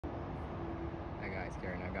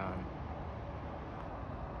Berrigan.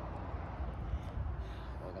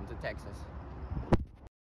 Welcome to Texas.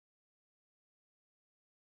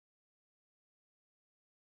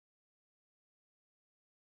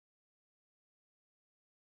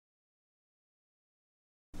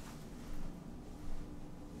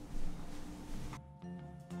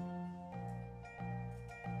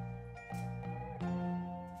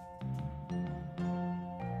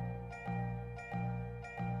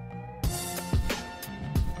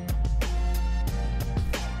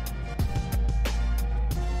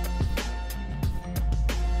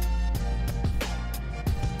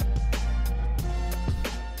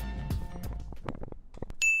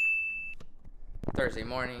 Thursday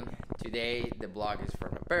morning. Today the vlog is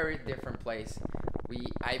from a very different place.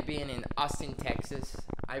 I've been in Austin, Texas.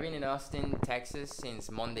 I've been in Austin, Texas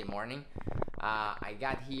since Monday morning. I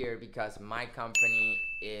got here because my company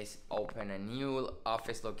is open a new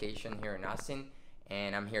office location here in Austin,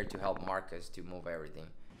 and I'm here to help Marcus to move everything.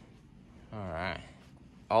 All right,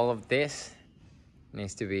 all of this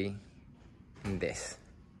needs to be in this.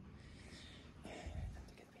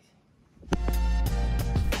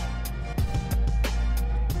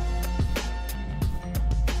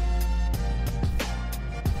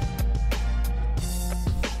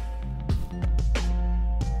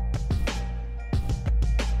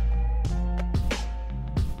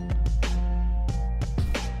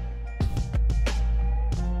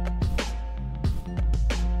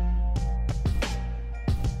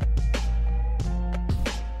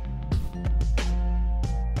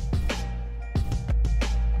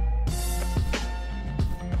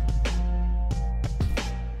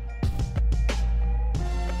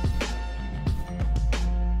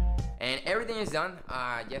 Everything is done.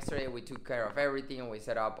 Yesterday we took care of everything. We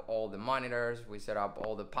set up all the monitors, we set up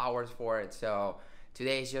all the powers for it. So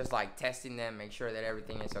today is just like testing them, make sure that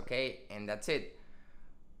everything is okay, and that's it.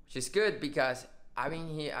 Which is good because I've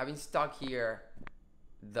been stuck here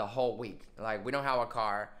the whole week. Like, we don't have a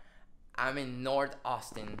car. I'm in North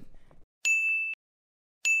Austin.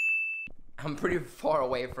 I'm pretty far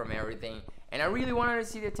away from everything, and I really wanted to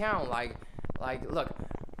see the town. Like look.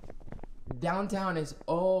 Downtown is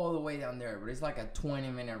all the way down there, but it's like a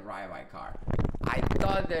 20-minute ride by car. I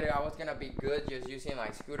thought that I was gonna be good just using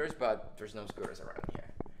like scooters, but there's no scooters around here.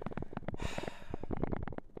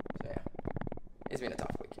 So yeah, it's been a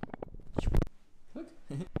tough week.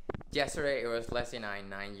 Yesterday it was Leslie and I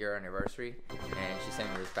 9-year anniversary, and she sent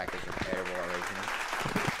me this package of edible originals.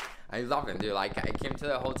 I love them, dude. Like, I came to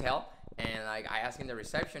the hotel and like I asked in the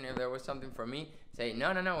reception if there was something for me. Say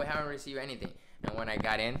no, we haven't received anything. And when I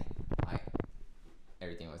got in,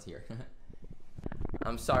 everything was here.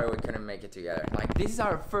 I'm sorry we couldn't make it together. Like, this is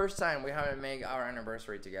our first time we haven't made our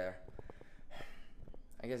anniversary together.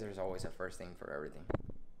 I guess there's always a first thing for everything.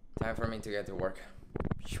 Time for me to get to work.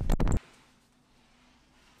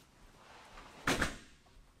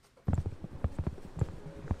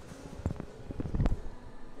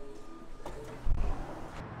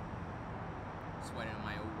 Sweating on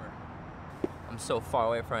my Uber. I'm so far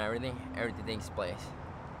away from everything. Everything takes place.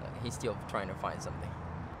 He's still trying to find something.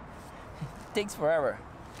 It takes forever.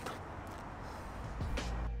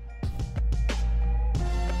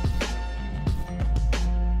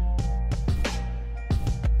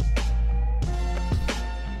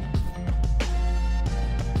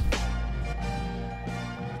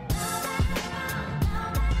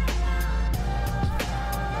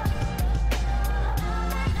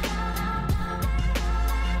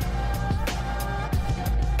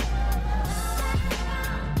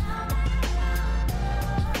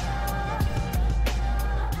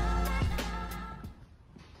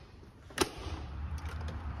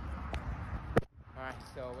 Alright,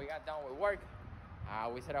 so we got done with work.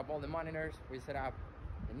 We set up all the monitors, we set up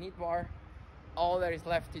the neat bar. All that is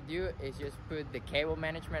left to do is just put the cable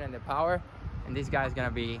management and the power, and this guy's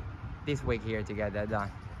gonna be this week here to get that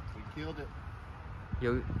done. We killed it.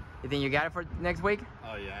 You think you got it for next week?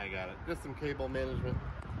 Oh yeah, I got it. Just some cable management.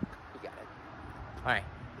 You got it.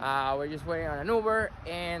 Alright, we're just waiting on an Uber,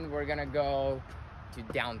 and we're gonna go to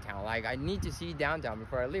downtown. Like, I need to see downtown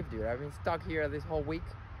before I leave, dude. I've been stuck here this whole week.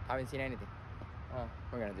 I haven't seen anything. Oh,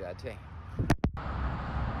 we're gonna do that today.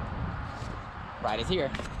 Ride is here.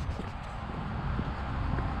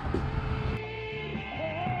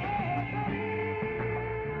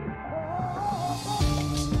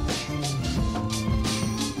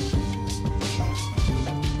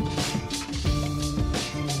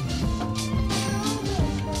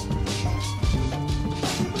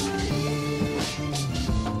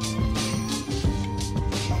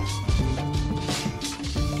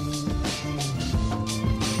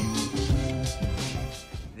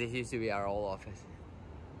 This used to be our old office.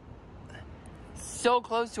 so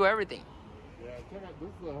close to everything. Yeah, check out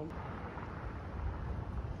this zone.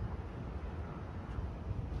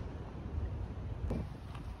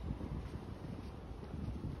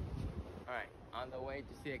 Alright, on the way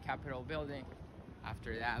to see the Capitol building.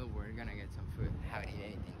 After that, we're gonna get some food. Haven't eaten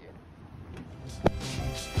anything, dude.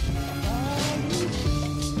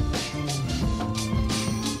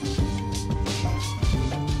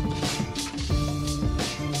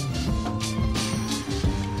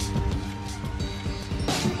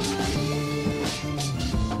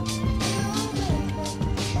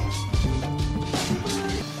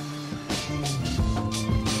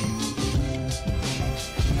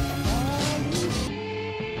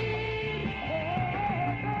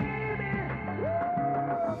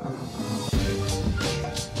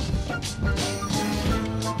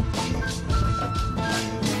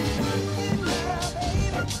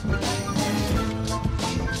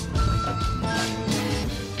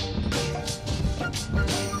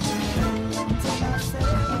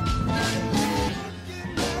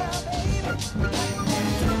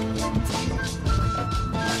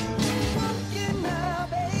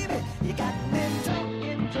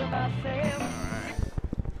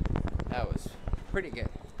 Pretty good.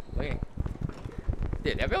 Look at,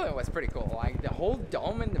 dude, that building was pretty cool. Like the whole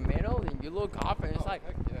dome in the middle, and you look up and it's like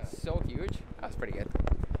so huge. That was pretty good.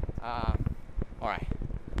 All right,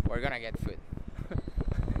 we're gonna get food.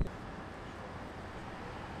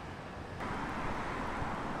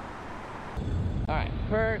 All right,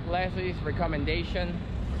 per Leslie's recommendation,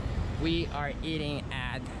 we are eating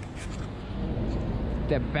at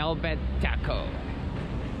the Velvet Taco.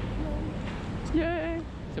 Yay!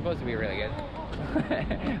 It's supposed to be really good.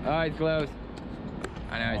 Oh, it's closed.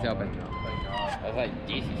 I know it's open. I was like,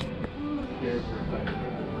 Jesus.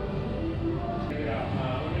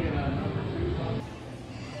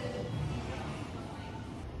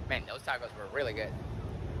 Man, those tacos were really good.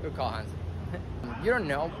 Good call, Hans. You don't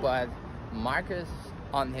know, but Marcus,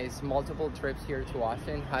 on his multiple trips here to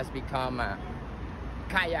Austin, has become a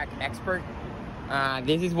kayak expert.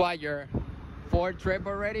 This is what your fourth trip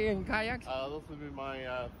already in kayaks? This would be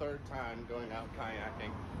my third time going out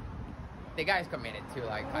kayaking. The guy's committed to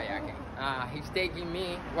like kayaking. He's taking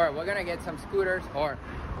me, we're gonna get some scooters or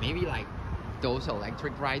maybe like those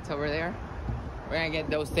electric rides over there. We're gonna get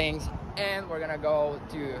those things and we're gonna go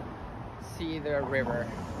to see the river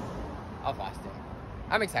of Austin.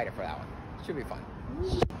 I'm excited for that one. Should be fun.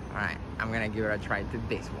 All right, I'm gonna give it a try to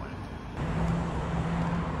this one.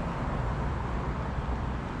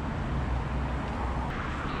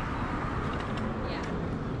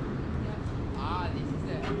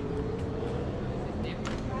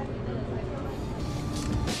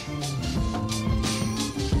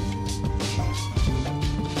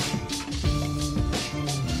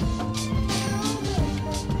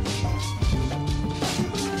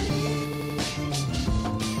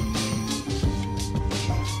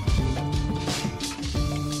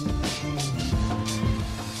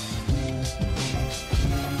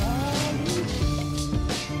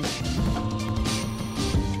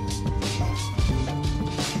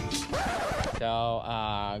 So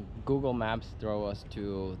Google Maps drove us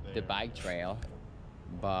to the bike trail,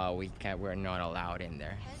 but we're not allowed in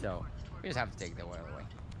there. So we just have to take the other way.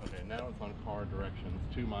 Okay, now it's on car directions,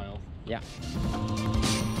 2 miles. Yeah.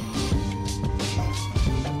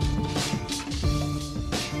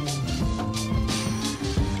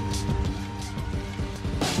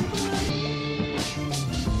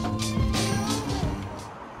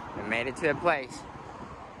 We made it to the place.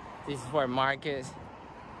 This is where Marcus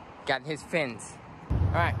got his fins.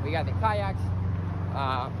 All right, we got the kayaks.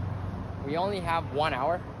 We only have 1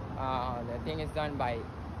 hour. The thing is done by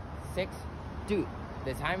 6. Dude,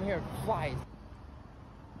 the time here flies.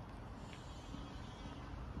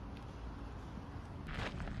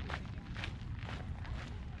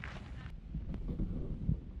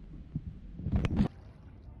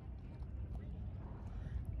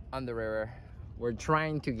 On the river, we're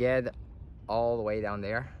trying to get all the way down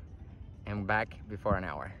there and back before an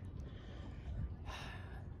hour.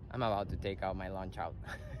 I'm about to take out my lunch out.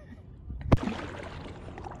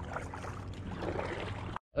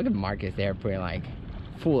 Look at Marcus there putting like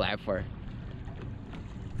full effort.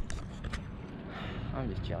 I'm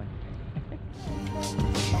just chilling.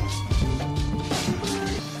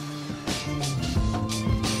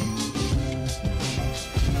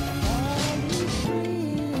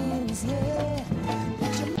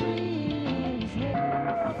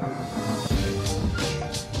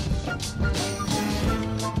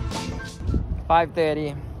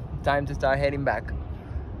 $5:30, time to start heading back.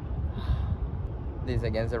 This is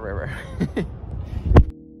against the river.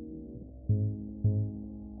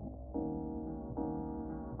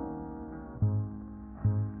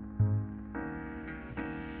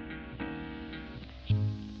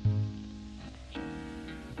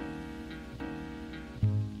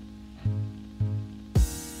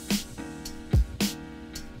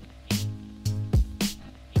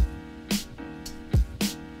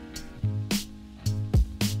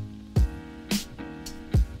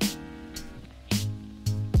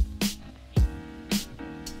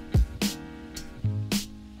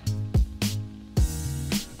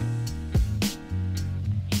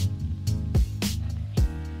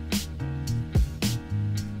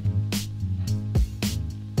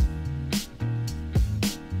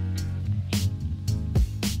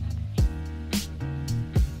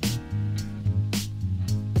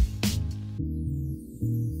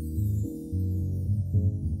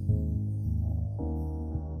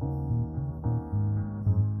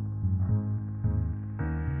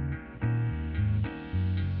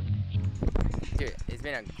 Dude, it's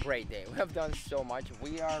been a great day. We have done so much.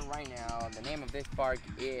 We are right now, the name of this park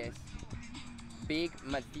is Big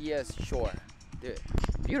Matthias Shore. Dude,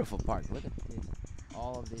 beautiful park. Look at this.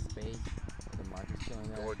 All of this space. The Marcus chilling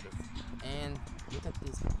there. Gorgeous. And look at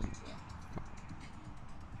this view, bro.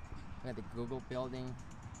 Look at the Google building.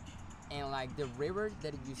 And like the river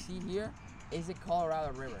that you see here is the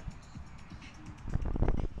Colorado River.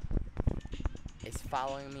 It's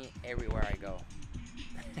following me everywhere I go.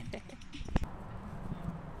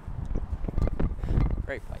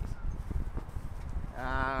 Great place.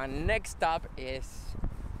 Next stop is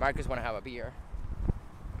Marcus wanna have a beer.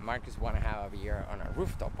 Marcus wanna have a beer on a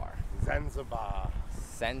rooftop bar. Zanzibar.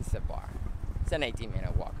 Zanzibar. It's an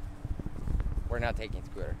 18-minute walk. We're not taking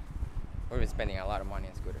scooter. We've been spending a lot of money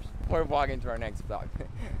on scooters. We're walking to our next vlog.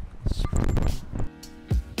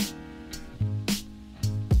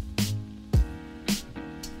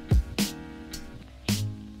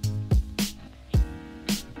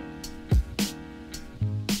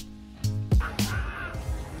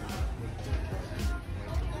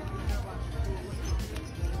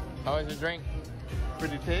 How was your drink?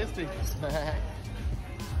 Pretty tasty.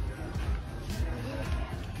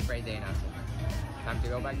 Great day now. Time to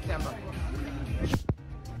go back to Tampa.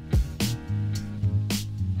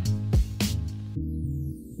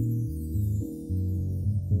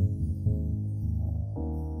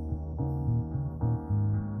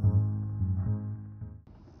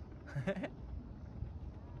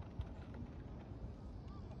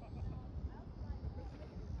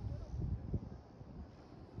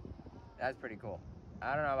 That's pretty cool.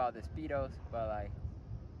 I don't know about the speedos, but like,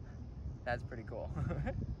 that's pretty cool.